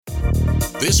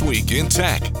This Week in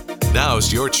Tech.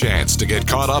 Now's your chance to get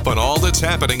caught up on all that's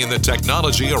happening in the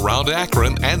technology around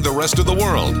Akron and the rest of the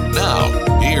world.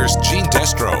 Now, here's Gene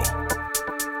Destro.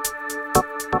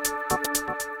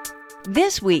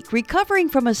 This week, recovering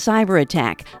from a cyber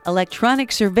attack,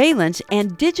 electronic surveillance,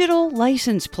 and digital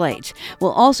license plates.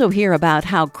 We'll also hear about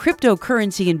how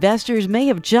cryptocurrency investors may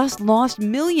have just lost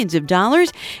millions of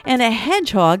dollars and a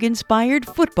hedgehog-inspired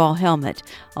football helmet.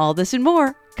 All this and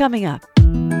more coming up.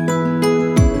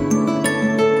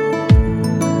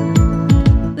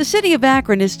 The city of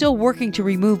Akron is still working to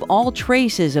remove all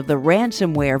traces of the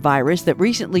ransomware virus that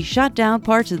recently shut down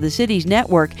parts of the city's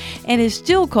network and is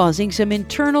still causing some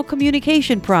internal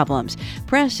communication problems.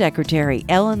 Press Secretary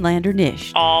Ellen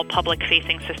Lander-Nish. All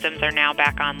public-facing systems are now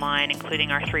back online, including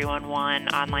our 311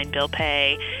 online bill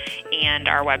pay and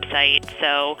our website.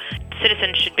 So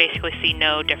citizens should basically see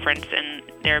no difference in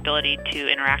their ability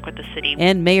to interact with the city.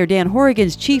 And Mayor Dan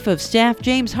Horrigan's Chief of Staff,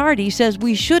 James Hardy, says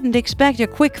we shouldn't expect a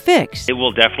quick fix. It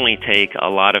will definitely take a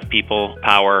lot of people,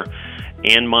 power,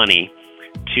 and money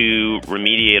to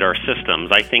remediate our systems.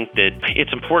 I think that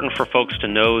it's important for folks to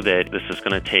know that this is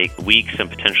going to take weeks and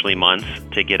potentially months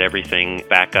to get everything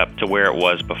back up to where it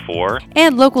was before.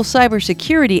 And local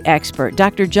cybersecurity expert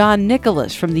Dr. John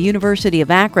Nicholas from the University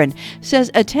of Akron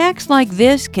says attacks like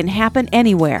this can happen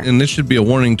anywhere. And this should be a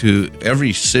warning to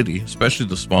every city, especially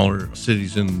the smaller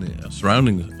cities in the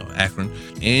surrounding Akron.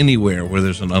 Anywhere where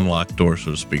there's an unlocked door,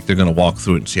 so to speak, they're going to walk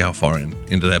through it and see how far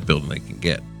into that building they can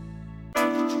get.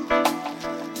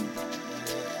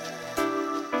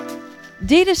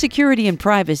 Data security and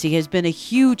privacy has been a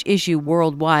huge issue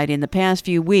worldwide in the past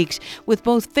few weeks, with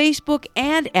both Facebook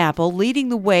and Apple leading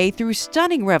the way through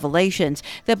stunning revelations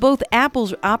that both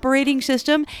Apple's operating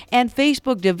system and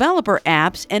Facebook developer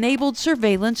apps enabled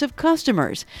surveillance of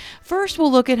customers. First,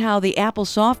 we'll look at how the Apple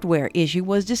software issue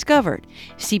was discovered.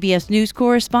 CBS News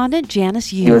correspondent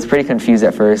Janice Yu. He was pretty confused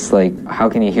at first, like, how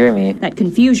can you hear me? That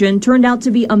confusion turned out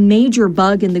to be a major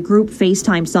bug in the group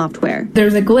FaceTime software.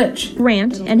 There's a glitch.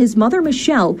 Grant and his mother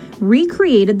Michelle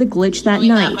recreated the glitch that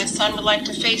night. My son would like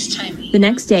to FaceTime me. The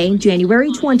next day, January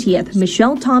 20th,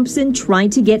 Michelle Thompson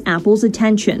tried to get Apple's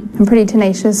attention. I'm pretty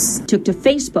tenacious. Took to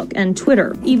Facebook and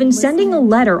Twitter, even sending a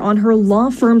letter on her law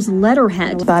firm's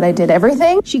letterhead. Thought I did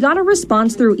everything. She got a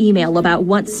response through email about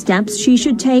what steps she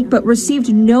should take, but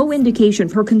received no indication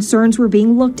her concerns were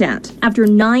being looked at. After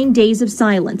 9 days of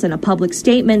silence and a public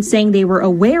statement saying they were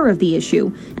aware of the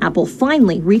issue, Apple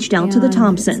finally reached out to the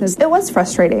Thompsons. It was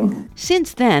frustrating.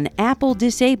 Since then, Apple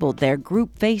disabled their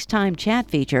group FaceTime chat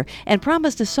feature and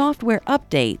promised a software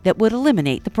update that would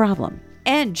eliminate the problem.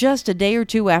 And just a day or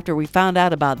two after we found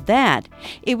out about that,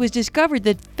 it was discovered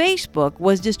that Facebook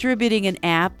was distributing an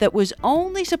app that was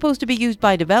only supposed to be used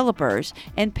by developers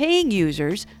and paying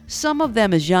users, some of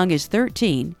them as young as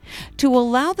 13, to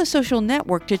allow the social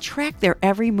network to track their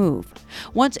every move.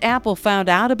 Once Apple found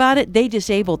out about it, they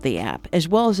disabled the app, as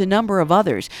well as a number of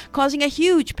others, causing a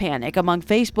huge panic among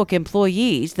Facebook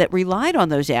employees that relied on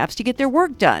those apps to get their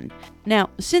work done.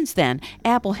 Now, since then,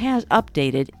 Apple has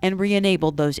updated and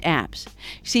re-enabled those apps.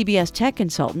 CBS tech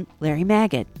consultant Larry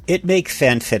Maggot. It makes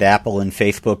sense that Apple and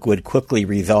Facebook would quickly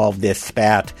resolve this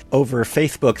spat over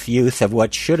Facebook's use of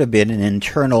what should have been an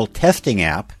internal testing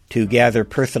app to gather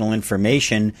personal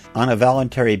information on a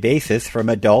voluntary basis from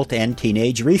adult and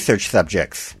teenage research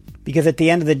subjects. Because at the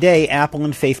end of the day, Apple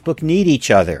and Facebook need each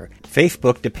other.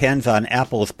 Facebook depends on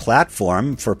Apple's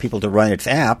platform for people to run its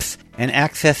apps, and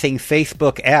accessing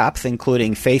Facebook apps,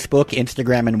 including Facebook,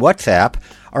 Instagram, and WhatsApp,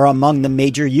 are among the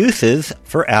major uses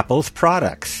for Apple's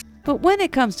products. But when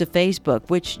it comes to Facebook,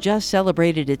 which just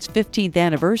celebrated its 15th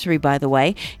anniversary, by the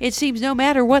way, it seems no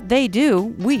matter what they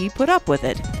do, we put up with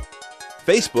it.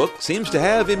 Facebook seems to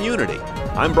have immunity.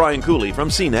 I'm Brian Cooley from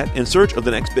CNET in search of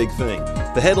the next big thing.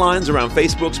 The headlines around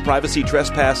Facebook's privacy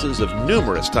trespasses of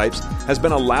numerous types has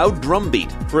been a loud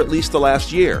drumbeat for at least the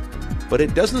last year. But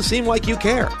it doesn't seem like you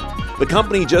care. The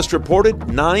company just reported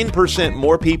 9%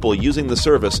 more people using the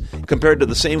service compared to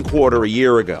the same quarter a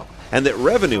year ago, and that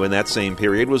revenue in that same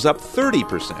period was up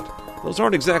 30%. Those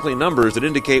aren't exactly numbers that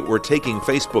indicate we're taking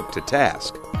Facebook to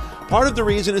task. Part of the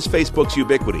reason is Facebook's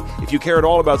ubiquity. If you care at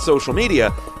all about social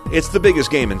media, it's the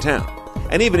biggest game in town.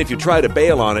 And even if you try to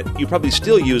bail on it, you probably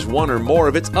still use one or more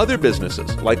of its other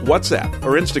businesses, like WhatsApp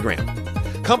or Instagram.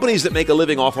 Companies that make a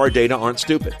living off our data aren't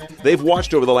stupid. They've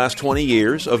watched over the last 20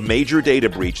 years of major data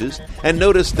breaches and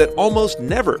noticed that almost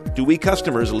never do we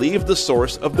customers leave the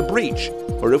source of the breach.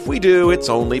 Or if we do, it's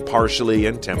only partially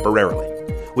and temporarily.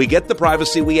 We get the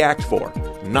privacy we act for,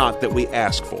 not that we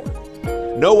ask for.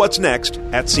 Know what's next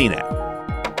at CNET.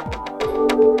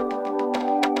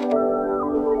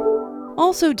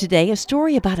 Also today, a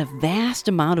story about a vast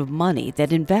amount of money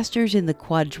that investors in the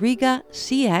Quadriga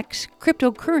CX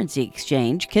cryptocurrency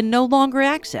exchange can no longer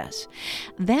access.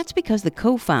 That's because the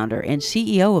co-founder and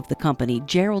CEO of the company,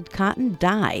 Gerald Cotton,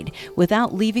 died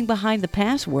without leaving behind the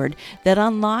password that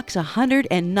unlocks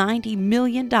 $190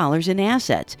 million in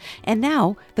assets. And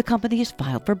now the company has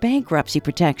filed for bankruptcy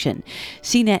protection.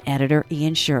 CNET editor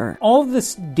Ian Scher. All of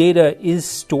this data is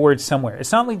stored somewhere.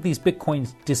 It's not like these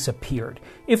bitcoins disappeared.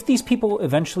 If these people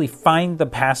eventually find the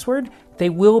password, they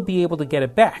will be able to get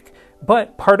it back.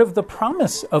 But part of the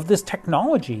promise of this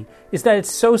technology is that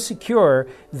it's so secure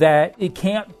that it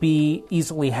can't be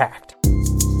easily hacked.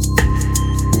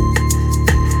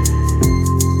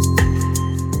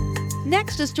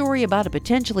 Next, a story about a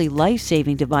potentially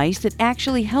life-saving device that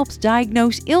actually helps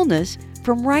diagnose illness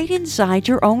from right inside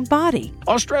your own body.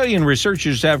 Australian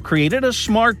researchers have created a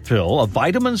smart pill, a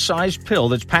vitamin-sized pill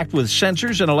that's packed with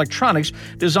sensors and electronics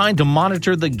designed to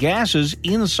monitor the gases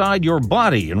inside your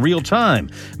body in real time,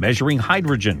 measuring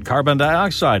hydrogen, carbon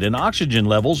dioxide, and oxygen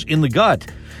levels in the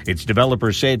gut. Its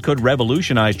developers say it could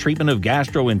revolutionize treatment of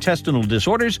gastrointestinal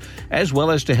disorders, as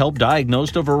well as to help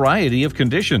diagnose a variety of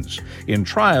conditions. In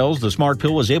trials, the smart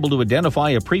pill was able to identify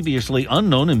a previously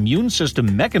unknown immune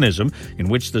system mechanism in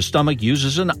which the stomach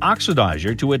uses an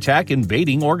oxidizer to attack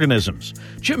invading organisms.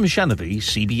 Jim Shenevy,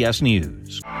 CBS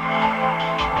News.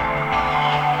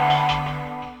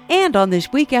 And on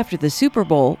this week after the Super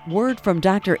Bowl, word from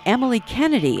Dr. Emily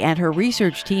Kennedy and her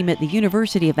research team at the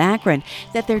University of Akron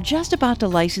that they're just about to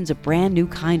license a brand new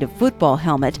kind of football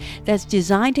helmet that's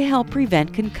designed to help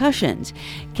prevent concussions.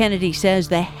 Kennedy says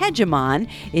the Hegemon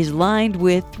is lined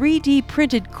with 3D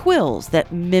printed quills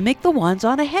that mimic the ones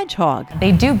on a hedgehog.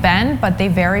 They do bend, but they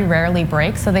very rarely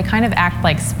break, so they kind of act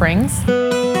like springs.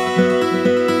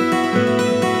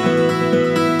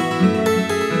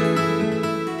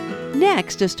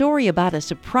 Next, a story about a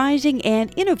surprising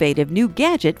and innovative new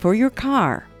gadget for your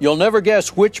car. You'll never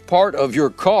guess which part of your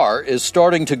car is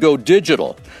starting to go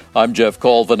digital. I'm Jeff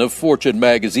Colvin of Fortune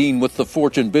Magazine with the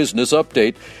Fortune Business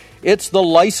Update. It's the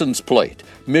license plate.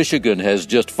 Michigan has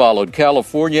just followed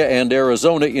California and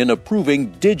Arizona in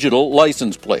approving digital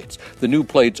license plates. The new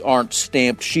plates aren't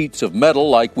stamped sheets of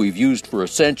metal like we've used for a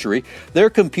century.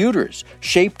 They're computers,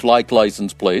 shaped like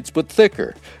license plates but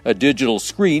thicker. A digital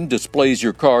screen displays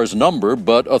your car's number,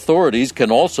 but authorities can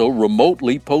also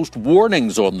remotely post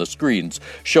warnings on the screens,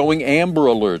 showing Amber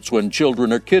Alerts when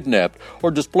children are kidnapped, or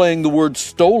displaying the word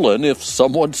stolen if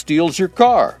someone steals your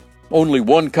car. Only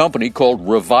one company, called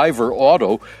Reviver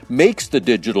Auto, makes the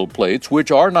digital plates,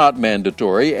 which are not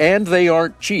mandatory, and they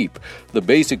aren't cheap. The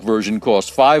basic version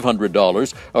costs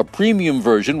 $500. A premium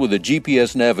version with a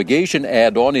GPS navigation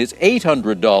add-on is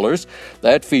 $800.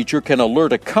 That feature can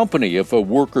alert a company if a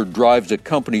worker drives a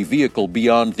company vehicle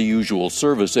beyond the usual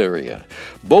service area.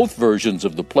 Both versions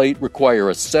of the plate require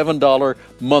a $7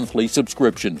 monthly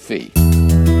subscription fee.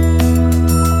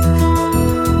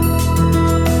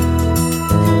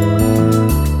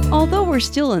 Although we're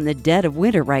still in the dead of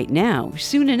winter right now,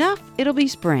 soon enough it'll be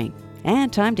spring.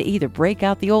 And time to either break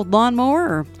out the old lawnmower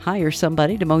or hire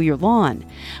somebody to mow your lawn.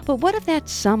 But what if that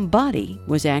somebody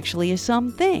was actually a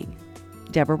something?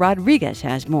 Deborah Rodriguez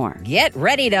has more. Get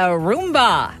ready to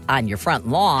Roomba on your front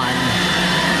lawn.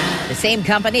 The same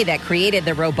company that created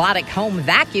the robotic home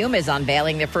vacuum is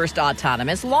unveiling their first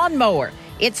autonomous lawnmower.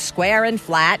 It's square and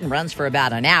flat and runs for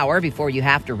about an hour before you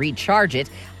have to recharge it.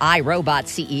 iRobot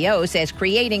CEO says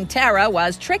creating Terra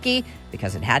was tricky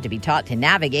because it had to be taught to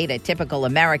navigate a typical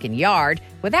American yard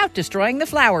without destroying the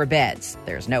flower beds.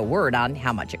 There's no word on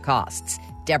how much it costs.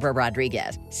 Deborah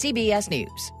Rodriguez, CBS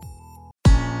News.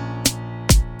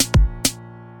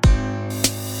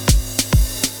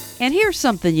 And here's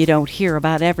something you don't hear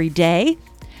about every day: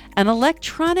 an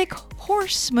electronic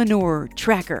horse manure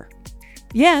tracker.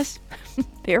 Yes,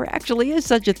 there actually is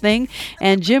such a thing,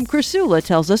 and Jim Krasula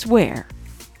tells us where.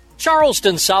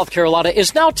 Charleston, South Carolina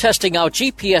is now testing out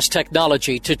GPS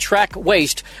technology to track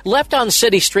waste left on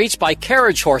city streets by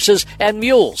carriage horses and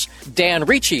mules. Dan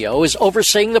Riccio is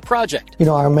overseeing the project.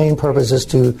 Our main purpose is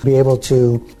to be able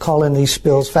to call in these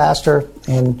spills faster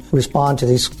and respond to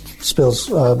these spills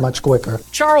much quicker.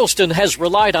 Charleston has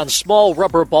relied on small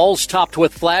rubber balls topped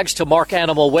with flags to mark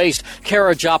animal waste.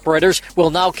 Carriage operators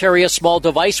will now carry a small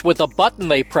device with a button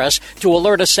they press to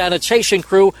alert a sanitation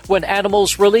crew when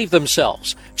animals relieve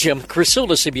themselves. Jim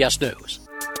Krasula, CBS News.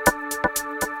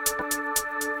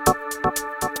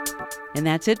 And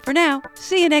that's it for now.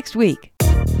 See you next week.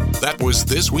 That was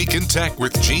This Week in Tech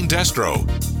with Gene Destro.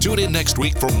 Tune in next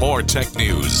week for more tech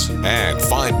news and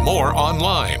find more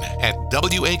online at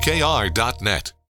wakr.net.